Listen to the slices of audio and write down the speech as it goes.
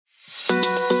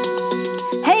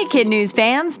Kid News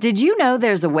fans, did you know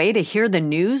there's a way to hear the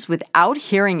news without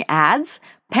hearing ads?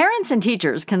 Parents and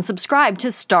teachers can subscribe to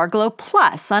Starglow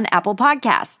Plus on Apple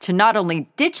Podcasts to not only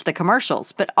ditch the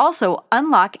commercials, but also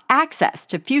unlock access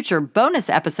to future bonus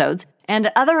episodes and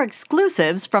other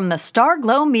exclusives from the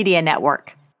Starglow Media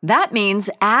Network. That means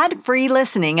ad-free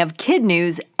listening of kid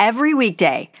news every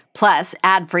weekday, plus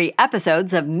ad-free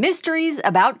episodes of mysteries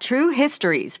about true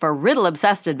histories for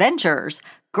riddle-obsessed adventurers,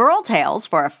 girl tales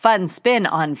for a fun spin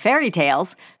on fairy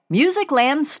tales,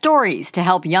 Musicland stories to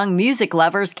help young music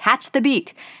lovers catch the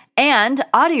beat, and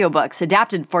audiobooks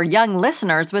adapted for young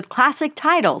listeners with classic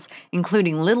titles,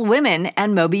 including Little Women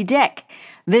and Moby Dick.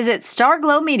 Visit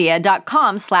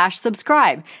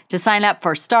starglowmedia.com/subscribe to sign up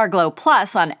for Starglow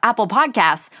Plus on Apple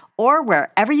Podcasts or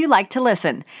wherever you like to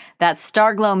listen. That's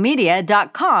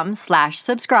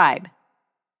starglowmedia.com/subscribe.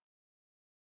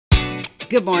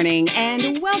 Good morning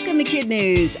and welcome to Kid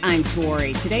News. I'm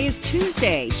Tori. Today is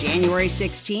Tuesday, January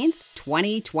 16th,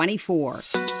 2024.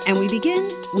 And we begin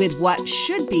with what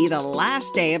should be the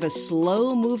last day of a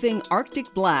slow-moving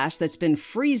Arctic blast that's been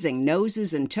freezing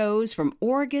noses and toes from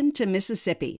Oregon to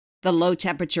Mississippi. The low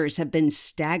temperatures have been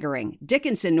staggering.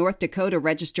 Dickinson, North Dakota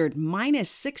registered minus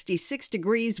 66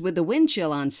 degrees with the wind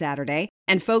chill on Saturday,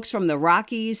 and folks from the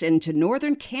Rockies into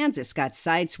northern Kansas got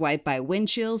sideswiped by wind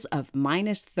chills of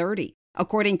minus 30.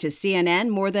 According to CNN,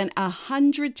 more than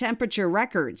 100 temperature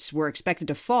records were expected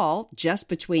to fall just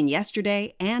between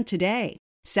yesterday and today.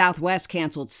 Southwest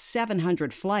canceled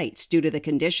 700 flights due to the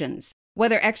conditions.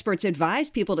 Weather experts advise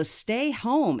people to stay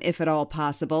home if at all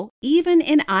possible, even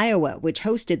in Iowa, which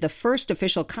hosted the first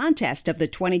official contest of the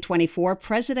 2024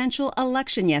 presidential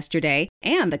election yesterday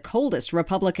and the coldest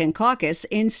Republican caucus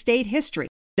in state history.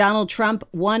 Donald Trump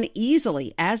won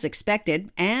easily, as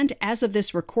expected, and as of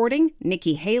this recording,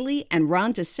 Nikki Haley and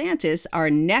Ron DeSantis are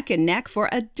neck and neck for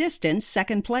a distant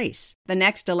second place. The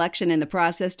next election in the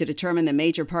process to determine the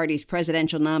major parties'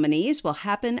 presidential nominees will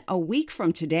happen a week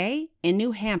from today in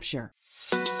New Hampshire.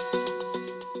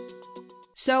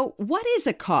 So, what is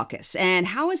a caucus, and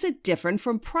how is it different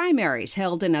from primaries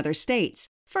held in other states?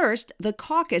 First, the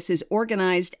caucus is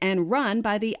organized and run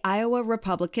by the Iowa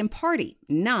Republican Party,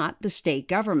 not the state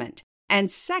government.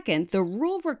 And second, the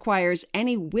rule requires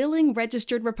any willing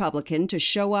registered Republican to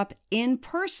show up in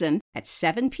person at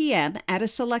 7 p.m. at a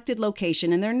selected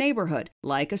location in their neighborhood,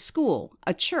 like a school,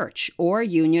 a church, or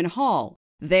Union Hall.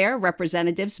 There,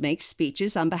 representatives make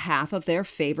speeches on behalf of their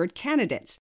favored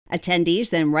candidates.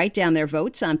 Attendees then write down their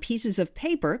votes on pieces of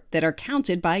paper that are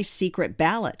counted by secret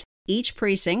ballot. Each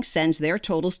precinct sends their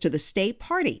totals to the state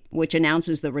party, which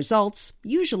announces the results,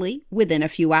 usually within a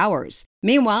few hours.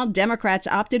 Meanwhile, Democrats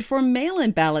opted for mail-in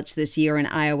ballots this year in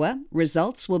Iowa.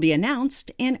 Results will be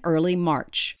announced in early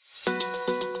March.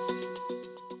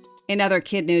 In other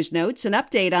Kid News notes, an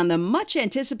update on the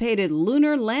much-anticipated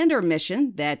Lunar lander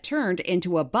mission that turned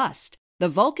into a bust. The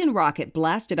Vulcan rocket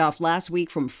blasted off last week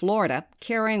from Florida,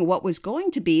 carrying what was going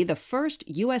to be the first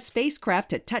U.S. spacecraft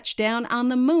to touch down on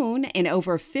the moon in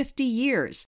over 50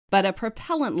 years. But a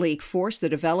propellant leak forced the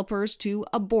developers to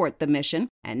abort the mission,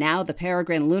 and now the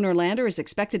Peregrine lunar lander is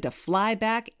expected to fly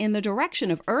back in the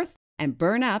direction of Earth and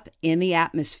burn up in the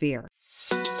atmosphere.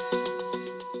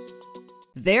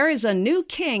 There is a new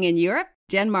king in Europe.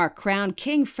 Denmark crowned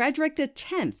King Frederick X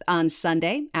on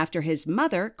Sunday after his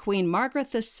mother, Queen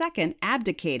Margaret II,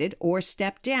 abdicated or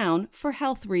stepped down for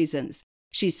health reasons.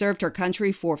 She served her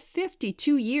country for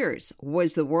 52 years,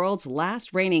 was the world's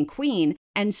last reigning queen,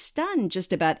 and stunned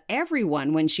just about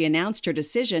everyone when she announced her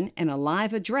decision in a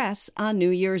live address on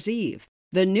New Year's Eve.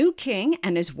 The new king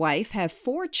and his wife have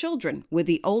 4 children, with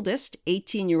the oldest,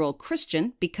 18-year-old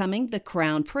Christian, becoming the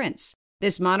crown prince.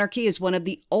 This monarchy is one of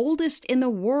the oldest in the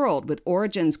world, with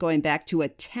origins going back to a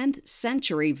 10th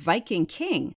century Viking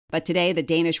king. But today, the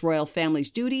Danish royal family's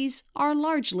duties are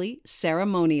largely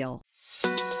ceremonial.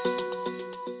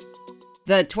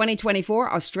 The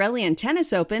 2024 Australian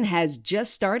Tennis Open has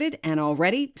just started, and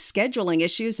already scheduling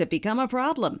issues have become a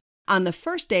problem. On the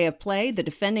first day of play, the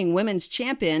defending women's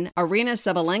champion, Aryna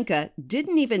Sabalenka,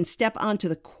 didn't even step onto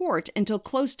the court until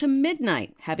close to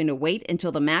midnight, having to wait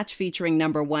until the match featuring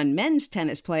number 1 men's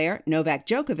tennis player, Novak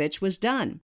Djokovic, was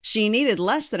done. She needed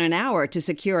less than an hour to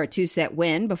secure a 2-set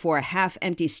win before a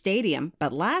half-empty stadium,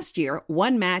 but last year,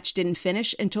 one match didn't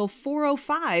finish until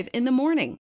 4:05 in the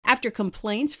morning. After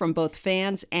complaints from both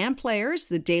fans and players,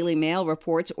 the Daily Mail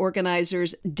reports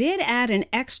organizers did add an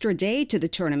extra day to the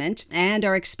tournament and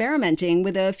are experimenting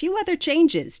with a few other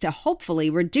changes to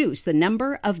hopefully reduce the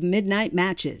number of midnight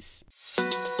matches.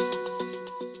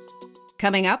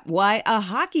 Coming up, why a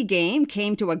hockey game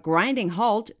came to a grinding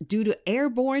halt due to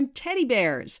airborne teddy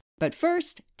bears. But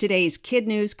first, today's Kid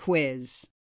News quiz.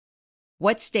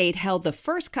 What state held the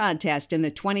first contest in the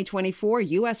 2024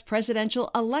 U.S. presidential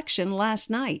election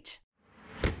last night?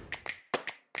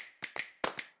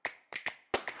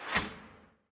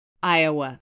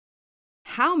 Iowa.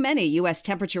 How many U.S.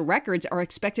 temperature records are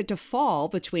expected to fall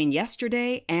between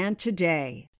yesterday and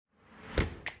today?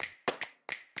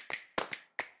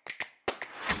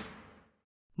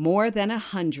 More than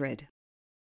 100.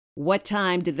 What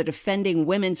time did the defending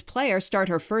women's player start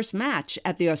her first match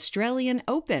at the Australian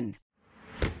Open?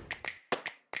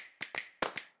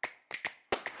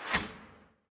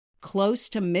 Close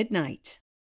to midnight.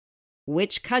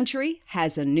 Which country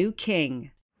has a new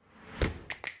king?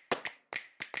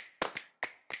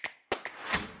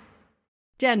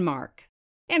 Denmark.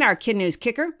 In our Kid News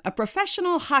Kicker, a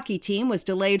professional hockey team was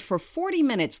delayed for 40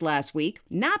 minutes last week,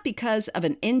 not because of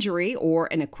an injury or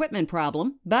an equipment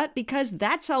problem, but because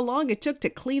that's how long it took to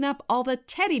clean up all the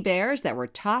teddy bears that were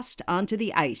tossed onto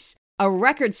the ice. A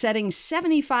record-setting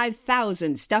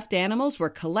 75,000 stuffed animals were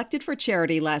collected for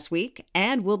charity last week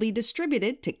and will be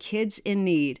distributed to kids in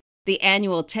need. The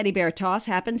annual teddy bear toss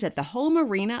happens at the home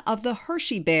arena of the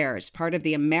Hershey Bears, part of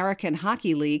the American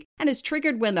Hockey League, and is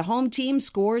triggered when the home team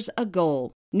scores a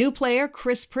goal. New player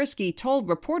Chris Prisky told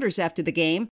reporters after the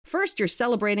game, "First you're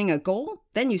celebrating a goal,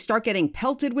 then you start getting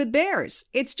pelted with bears.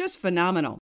 It's just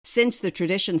phenomenal." Since the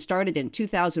tradition started in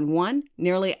 2001,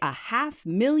 nearly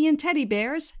 500,000 teddy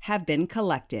bears have been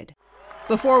collected.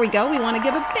 Before we go, we want to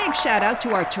give a big shout out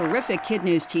to our terrific Kid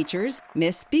News teachers,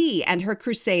 Miss B and her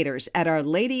Crusaders at Our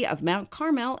Lady of Mount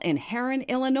Carmel in Herrin,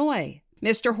 Illinois,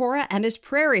 Mr. Hora and his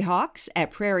Prairie Hawks at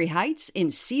Prairie Heights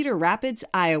in Cedar Rapids,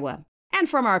 Iowa, and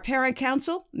from our parent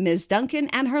council, Ms. Duncan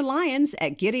and her Lions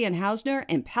at Gideon Hausner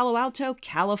in Palo Alto,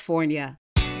 California.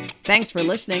 Thanks for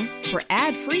listening. For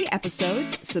ad-free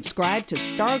episodes, subscribe to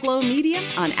Starglow Media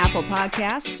on Apple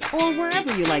Podcasts or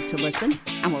wherever you like to listen.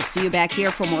 And we'll see you back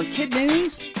here for more Kid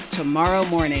News tomorrow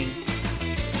morning.